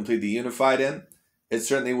would be completely unified in. It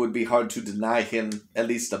certainly would be hard to deny him at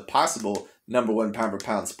least a possible #1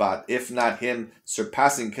 pound-for-pound spot, if not him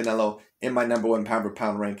surpassing Canelo in my #1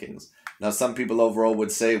 pound-for-pound rankings. Now, some people overall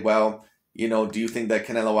would say, well, do you think that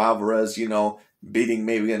Canelo Alvarez, beating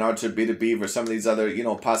maybe an Artur Beterbiev or some of these other,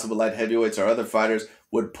 possible light heavyweights or other fighters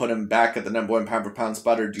would put him back at the #1 pound-for-pound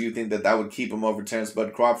spot, or do you think that would keep him over Terence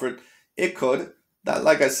Bud Crawford? It could. That,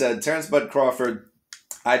 like I said, Terence Bud Crawford,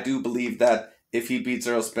 I do believe that if he beats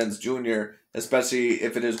Errol Spence Jr., especially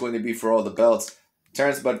if it is going to be for all the belts,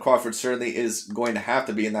 Terence Bud Crawford certainly is going to have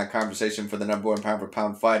to be in that conversation for the #1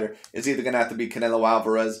 pound-for-pound fighter. It's either going to have to be Canelo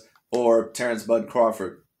Alvarez or Terence Bud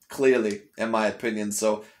Crawford, clearly, in my opinion.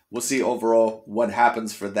 So we'll see overall what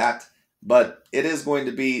happens for that. But it is going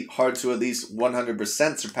to be hard to at least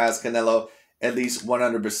 100% surpass Canelo, at least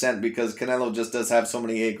 100%, because Canelo just does have so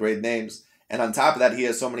many A-grade names. And on top of that, he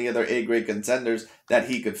has so many other A-grade contenders that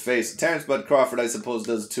he could face. Terence Bud Crawford, I suppose,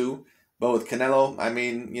 does too. But with Canelo, I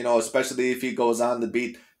mean, you know, especially if he goes on to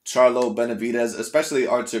beat Charlo Benavidez, especially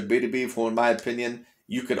Artur Beterbiev, who in my opinion,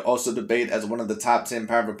 you could also debate as one of the top 10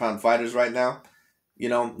 pound-for-pound fighters right now. You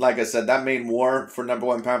know, like I said, that main war for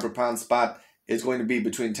 #1 pound-for-pound spot is going to be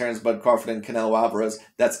between Terence Bud Crawford and Canelo Alvarez.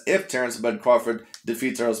 That's if Terence Bud Crawford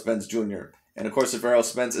defeats Errol Spence Jr. And of course, if Errol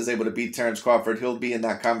Spence is able to beat Terence Crawford, he'll be in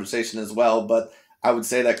that conversation as well. But I would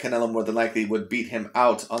say that Canelo more than likely would beat him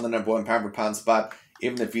out on the #1 pound-for-pound spot,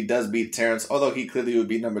 even if he does beat Terence, although he clearly would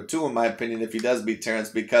be #2 in my opinion if he does beat Terence,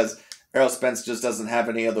 because Errol Spence just doesn't have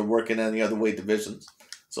any other work in any other weight divisions.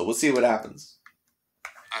 So we'll see what happens.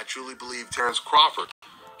 I truly believe Terence Crawford,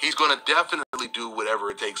 he's going to definitely do whatever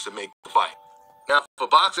it takes to make the fight. Now, for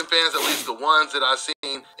boxing fans, at least the ones that I've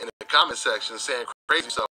seen in the comment section saying crazy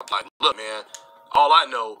stuff like, look, man, all I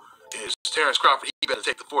know is Terence Crawford, he better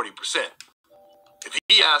take the 40%. If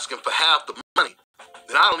he asking for half the money,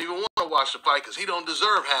 then I don't even want to watch the fight because he don't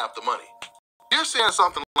deserve half the money. You're saying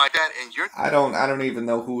something like that, and you're... I don't even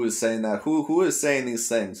know who is saying that. Who is saying these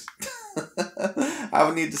things? I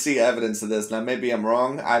would need to see evidence of this. Now, maybe I'm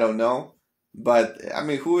wrong. I don't know. But, I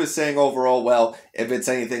mean, who is saying overall, well, if it's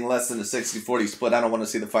anything less than a 60-40 split, I don't want to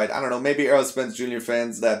see the fight. I don't know. Maybe Errol Spence Jr.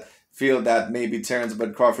 fans that feel that maybe Terence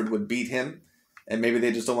Bud Crawford would beat him, and maybe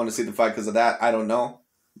they just don't want to see the fight because of that. I don't know.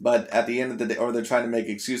 But at the end of the day, or they're trying to make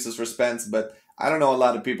excuses for Spence, but I don't know a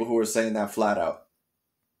lot of people who are saying that flat out.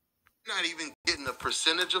 You're not even getting a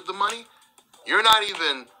percentage of the money. You're not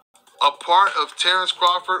even a part of Terence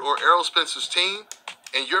Crawford or Errol Spence's team,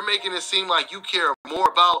 and you're making it seem like you care more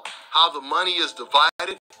about how the money is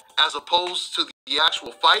divided as opposed to the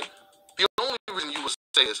actual fight. The only reason you would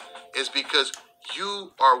say this is because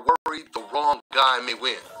you are worried the wrong guy may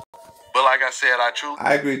win. But like I said,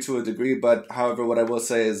 I agree to a degree, but however, what I will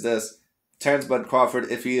say is this. Terence Bud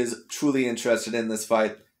Crawford, if he is truly interested in this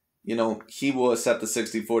fight, you know, he will accept the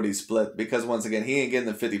 60-40 split, because once again, he ain't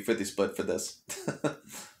getting the 50-50 split for this.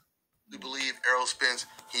 We believe Errol Spence,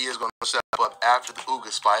 he is going to step up after the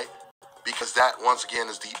Ugas fight, because that, once again,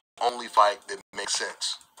 is the only fight that makes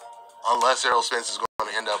sense. Unless Errol Spence is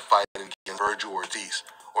going to end up fighting against Virgil Ortiz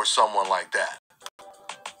or someone like that.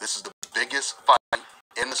 This is the biggest fight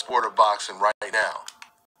in the sport of boxing right now.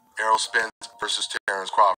 Errol Spence versus Terence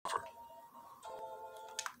Crawford.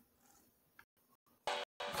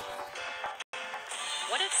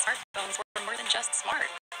 What if smartphones were more than just smart?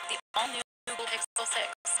 The all-new Google Pixel 6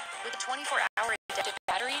 with a 24-hour adaptive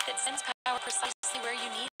battery that sends power precisely where you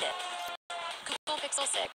need it. Google Pixel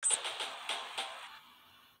 6.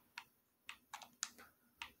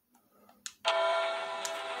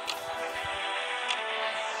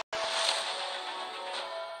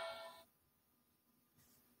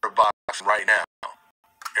 Boxing right now.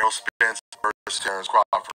 Errol Spence versus Terence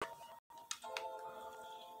Crawford.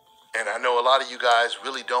 And I know a lot of you guys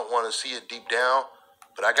really don't want to see it deep down,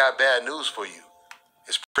 but I got bad news for you.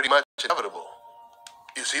 It's pretty much inevitable.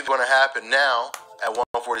 It's either going to happen now at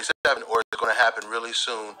 147 or it's going to happen really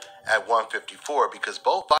soon at 154, because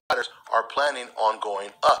both fighters are planning on going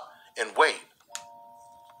up in weight.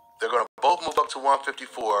 They're going to both move up to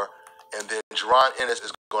 154, and then Jaron Ennis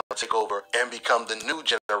is going to take over and become the new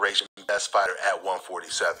generation best fighter at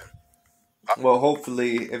 147. Well,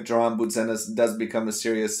 hopefully, if Jaron Boots Ennis does become a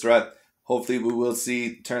serious threat, hopefully we will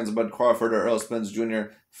see Terence Bud Crawford or Errol Spence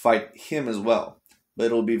Jr. fight him as well. But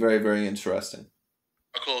it'll be very, very interesting.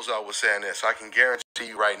 I'll close out with saying this. I can guarantee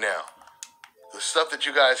you right now, the stuff that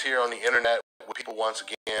you guys hear on the internet with people once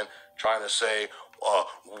again trying to say,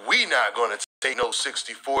 we not going to take no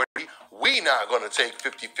 60-40, we not going to take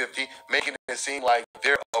 50-50, making it seem like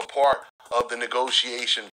they're a part of the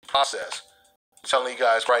negotiation process. I'm telling you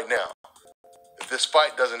guys right now, if this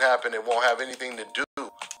fight doesn't happen, it won't have anything to do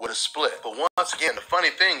with a split. But once again, the funny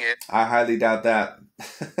thing is, I highly doubt that.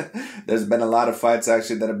 There's been a lot of fights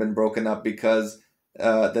actually that have been broken up because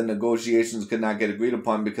the negotiations could not get agreed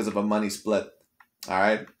upon because of a money split. All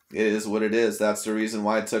right, it is what it is. That's the reason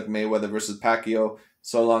why it took Mayweather versus Pacquiao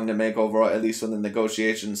so long to make overall, at least when the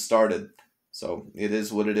negotiations started. So it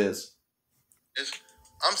is what it is.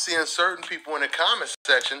 I'm seeing certain people in the comment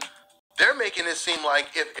section, they're making it seem like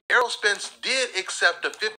if Errol Spence did accept a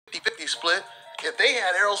 50-50 split, if they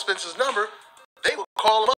had Errol Spence's number, they would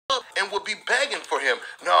call him and would be begging for him.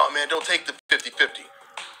 No, man, don't take the 50-50.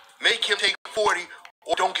 Make him take 40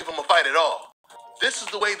 or don't give him a fight at all. This is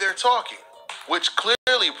the way they're talking, which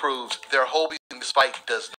clearly proves they're hoping this fight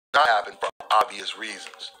does not happen for obvious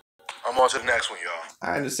reasons. I'm on to the next one, y'all.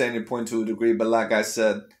 I understand your point to a degree, but like I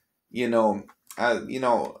said, I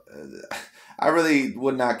really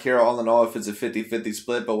would not care all in all if it's a 50-50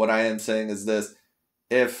 split, but what I am saying is this.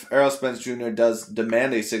 If Errol Spence Jr. does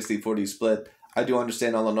demand a 60-40 split, I do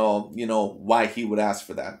understand all in all, why he would ask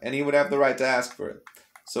for that. And he would have the right to ask for it.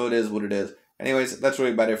 So it is what it is. Anyways, that's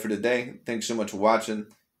really about it for today. Thanks so much for watching,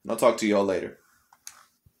 and I'll talk to you all later.